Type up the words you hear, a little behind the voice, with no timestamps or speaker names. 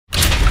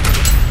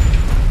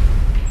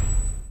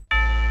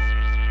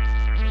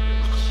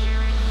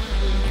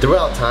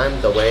Throughout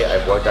time, the way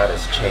I've worked out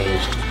has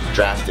changed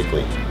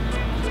drastically.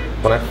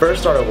 When I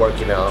first started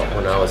working out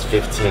when I was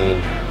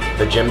 15,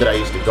 the gym that I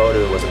used to go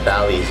to was in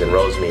Bally's in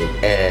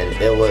Rosemead, and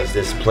it was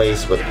this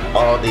place with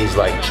all these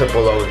like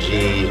triple OG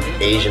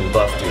Asian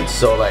buff dudes.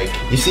 So like,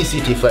 you see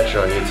CT Fletcher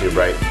on YouTube,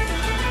 right?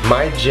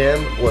 My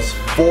gym was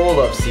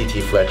full of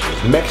CT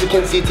Fletchers.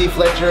 Mexican CT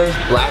Fletchers,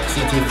 black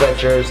CT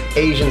Fletchers,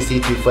 Asian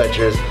CT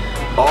Fletchers.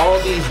 All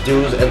these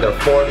dudes in their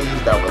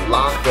 40s that were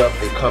locked up,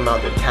 they come out,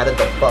 they tatted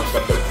the fucks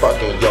up their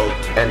fucking yoke,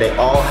 and they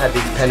all had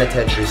these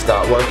penitentiary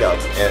style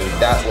workouts,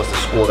 and that was the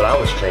school that I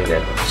was trained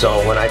in.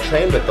 So when I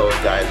trained with those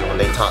guys, and when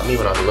they taught me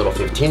when I was a little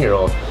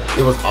 15-year-old,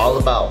 it was all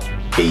about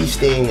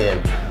beasting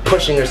and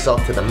pushing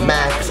yourself to the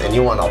max, and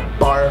you want to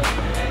barf,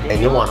 and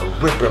you want to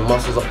rip your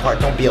muscles apart,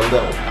 don't be a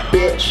little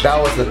bitch.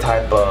 That was the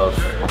type of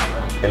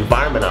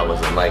environment I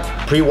was in. Like,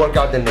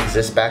 pre-workout didn't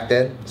exist back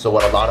then, so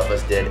what a lot of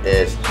us did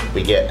is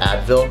we get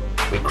Advil,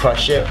 we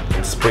crush it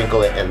and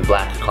sprinkle it in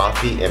black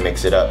coffee and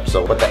mix it up.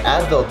 So what the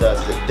Advil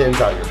does is it thins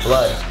out your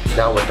blood.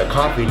 Now what the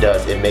coffee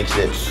does, it makes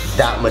it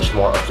that much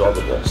more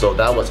absorbable. So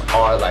that was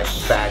our like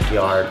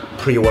backyard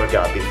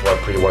pre-workout before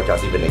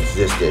pre-workouts even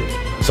existed.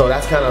 So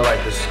that's kind of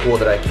like the school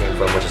that I came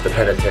from, which is the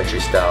penitentiary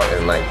style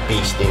and like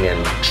beasting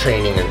and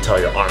training until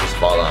your arms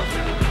fall off.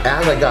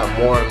 As I got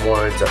more and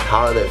more into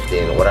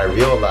powerlifting, what I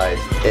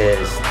realized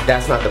is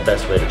that's not the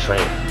best way to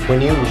train.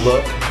 When you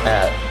look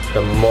at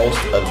the most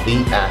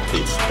elite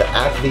athletes, the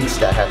athletes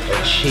that have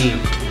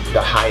achieved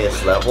the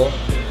highest level,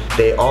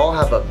 they all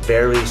have a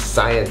very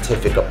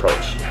scientific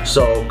approach.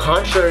 So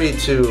contrary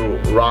to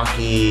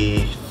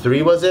Rocky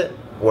 3, was it?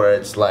 Where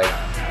it's like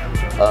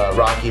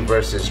Rocky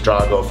versus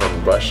Drago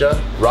from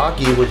Russia.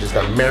 Rocky, which is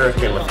the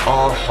American with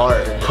all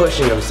heart,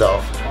 pushing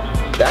himself,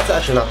 that's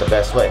actually not the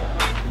best way.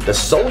 The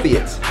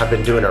Soviets have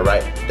been doing it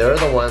right. They're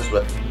the ones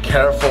with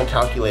careful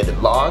calculated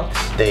logs.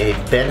 They've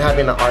been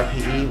having an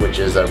RPE, which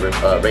is a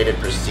rated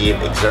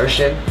perceived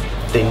exertion.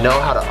 They know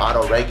how to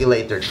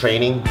auto-regulate their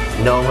training,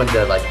 know when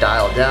to like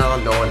dial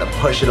down, know when to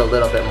push it a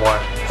little bit more.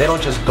 They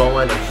don't just go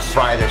in and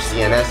fry their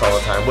CNS all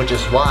the time, which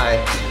is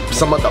why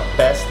some of the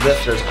best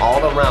lifters all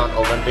around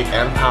Olympic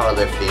and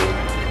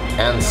powerlifting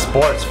and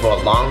sports for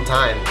a long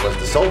time was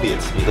the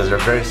Soviets, because they're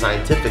very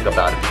scientific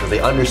about it, because they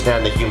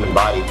understand the human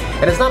body.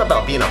 And it's not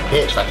about being a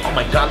bitch, like, oh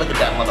my god, look at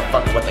that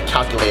motherfucker with a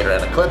calculator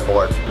and a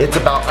clipboard. It's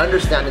about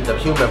understanding the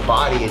human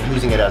body and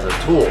using it as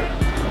a tool.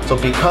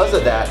 So because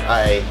of that,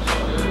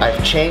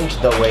 I've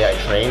changed the way I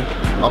train.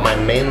 On my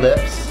main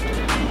lifts,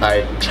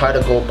 I try to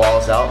go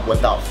balls out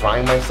without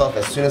frying myself.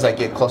 As soon as I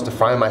get close to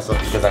frying myself,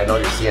 because I know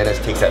your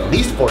CNS takes at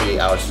least 48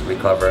 hours to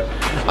recover,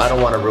 I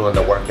don't want to ruin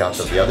the workouts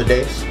of the other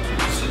days.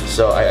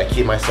 So I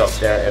keep myself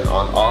there, and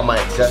on all my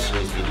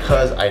accessories,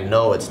 because I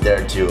know it's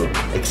there to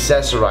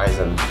accessorize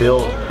and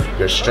build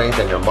your strength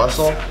and your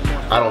muscle,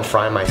 I don't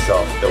fry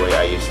myself the way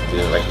I used to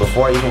do. Like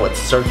before, even with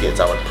circuits,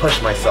 I would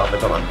push myself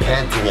until I'm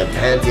panting,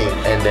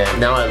 and then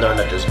now I learned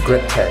to just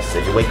grip test.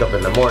 If you wake up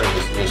in the morning,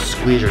 you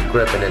squeeze your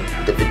grip, and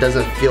if it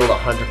doesn't feel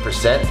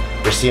 100%,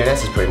 your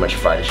CNS is pretty much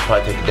fried. You should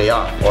probably take a day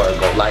off or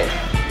go light.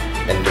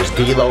 And there's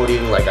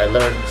deloading. Like, I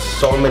learned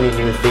so many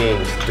new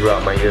things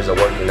throughout my years of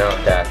working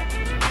out that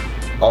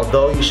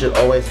although you should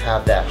always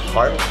have that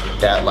heart,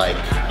 that like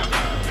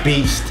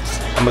beast,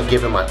 I'm gonna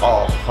give it my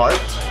all heart,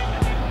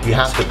 you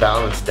have to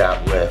balance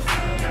that with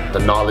the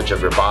knowledge of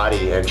your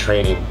body and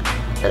training,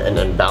 and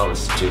then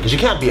balance too. Because you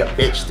can't be a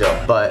bitch still,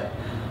 but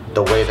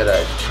the way that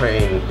I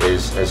train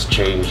has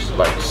changed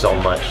like so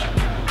much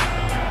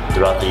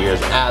throughout the years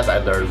as I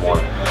learn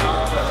more.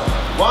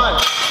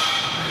 1,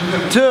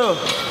 2,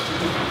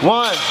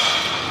 1,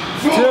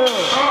 2,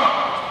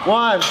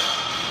 1,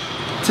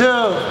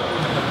 2,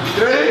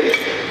 3,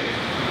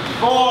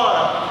 4.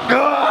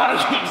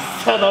 God, you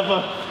son of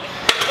a...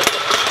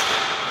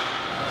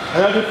 I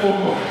gotta do 4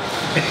 more.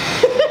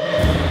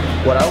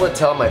 What I would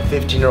tell my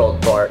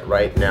 15-year-old Bart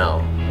right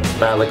now,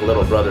 if I had like a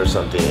little brother or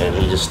something and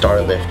he just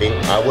started lifting,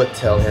 I would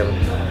tell him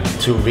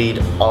to read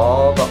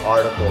all the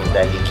articles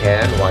that he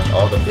can, watch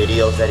all the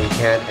videos that he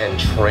can, and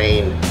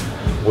train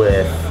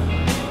with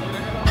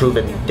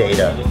proven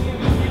data.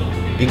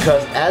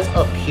 Because as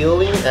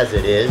appealing as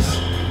it is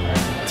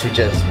to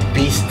just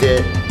beast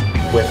it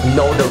with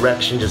no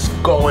direction, just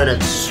go in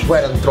and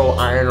sweat and throw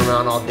iron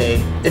around all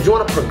day, if you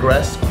want to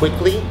progress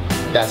quickly,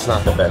 that's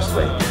not the best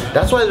way.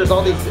 That's why there's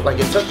all these, like,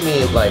 it took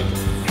me like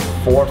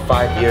 4 or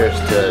 5 years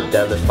to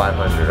deadlift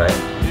 500,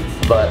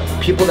 right? But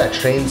people that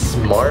train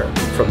smart,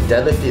 from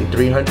deadlifting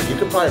 300, you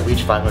could probably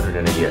reach 500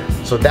 in a year.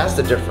 So that's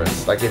the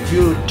difference. Like, if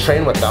you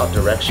train without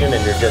direction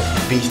and you're just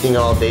beasting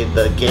all day,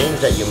 the gains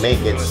that you make,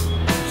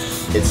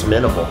 it's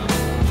minimal.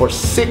 For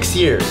 6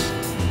 years,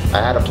 I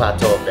had a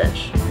plateau of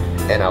bench,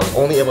 and I was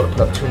only able to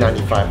put up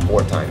 295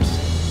 4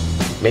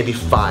 times, maybe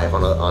 5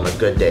 on a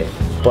good day.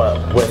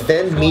 But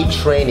within me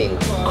training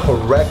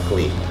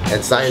correctly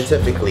and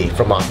scientifically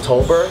from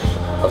October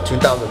of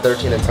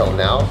 2013 until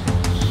now,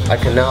 I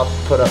can now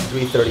put up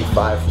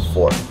 335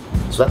 for 4.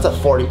 So that's a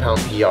 40-pound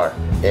PR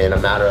in a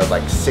matter of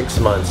like 6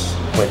 months,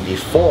 when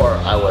before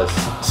I was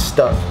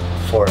stuck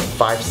for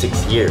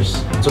 5-6 years.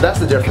 So that's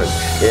the difference,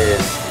 is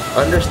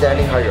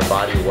understanding how your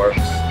body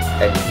works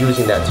and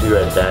using that to your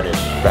advantage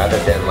rather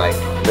than like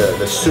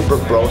the super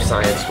bro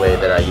science way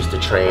that I used to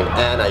train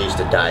and I used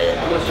to diet.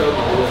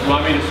 You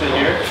want me to sit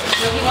here?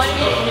 No, he wanted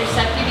me to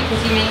intercept you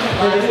because you make him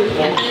laugh. You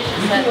can't finish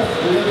his sentence.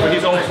 But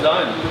he's almost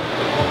done.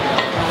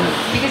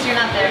 Because you're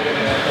not there.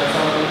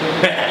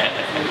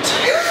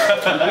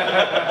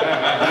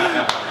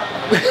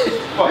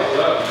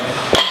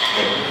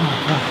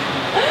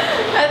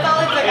 That's all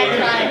it took, I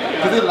tried.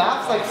 Because he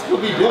laughs like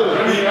Scooby-Doo.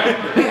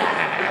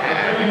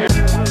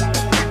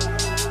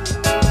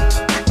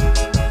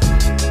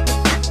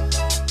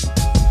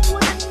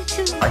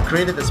 I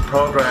created this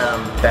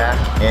program back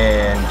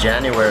in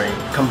January,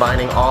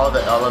 combining all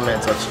the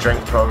elements of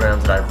strength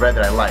programs that I've read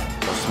that I like.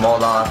 So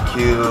small off,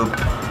 cube,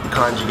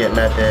 conjugate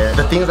method.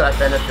 The things that I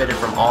benefited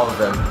from all of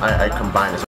them, I combined.